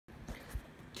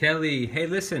Kelly, hey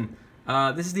listen,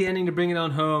 this is the ending to Bring It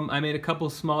On Home. I made a couple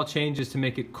small changes to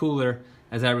make it cooler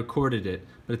as I recorded it,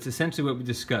 but it's essentially what we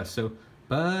discussed. So,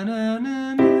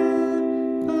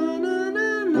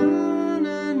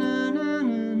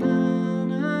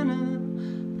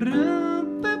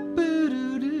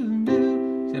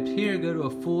 except here, go to a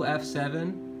full F7,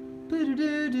 and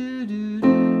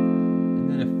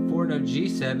then a 4-note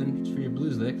G7 for your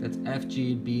blues lick. That's F,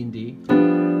 G, B, and D.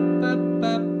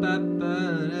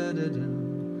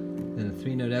 Then a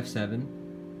 3-note F7,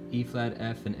 E flat,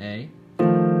 F, and A.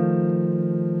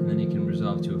 And then you can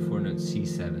resolve to a 4-note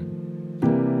C7.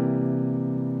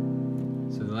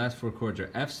 So the last 4 chords are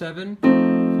F7,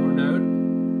 4-note,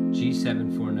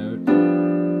 G7, 4-note,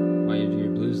 while you do your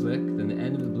blues lick. Then the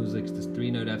end of the blues lick is this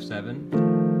 3-note F7.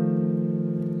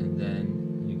 And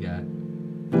then you got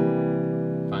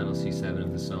final C7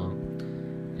 of the song.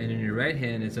 And in your right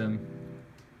hand is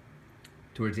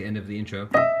towards the end of the intro,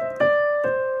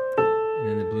 and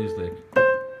then the blues lick.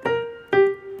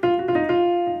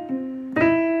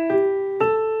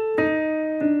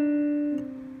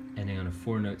 Ending on a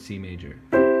 4-note C major.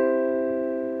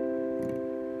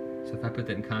 So if I put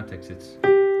that in context, it's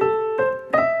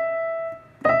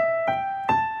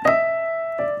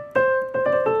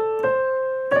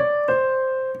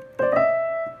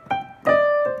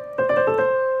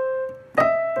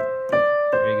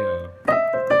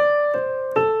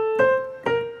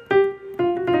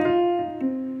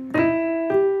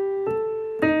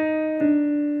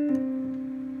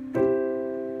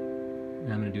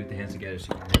I'm going to do it with the hands together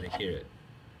so you can really hear it.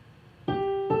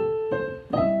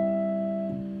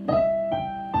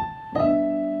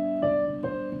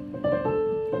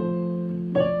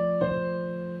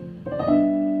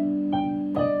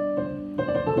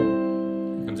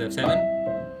 Here comes F7.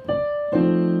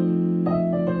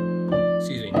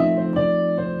 Excuse me.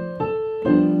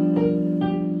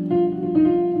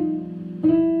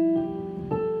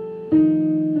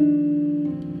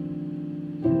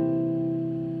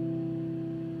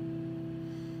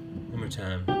 One more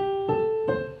time.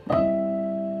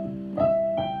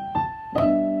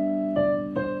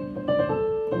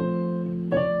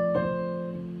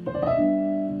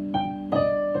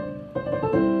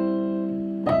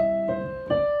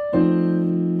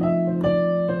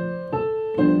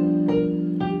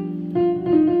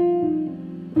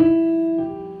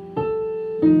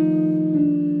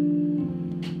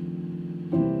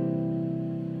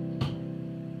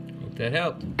 Hope that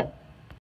helped.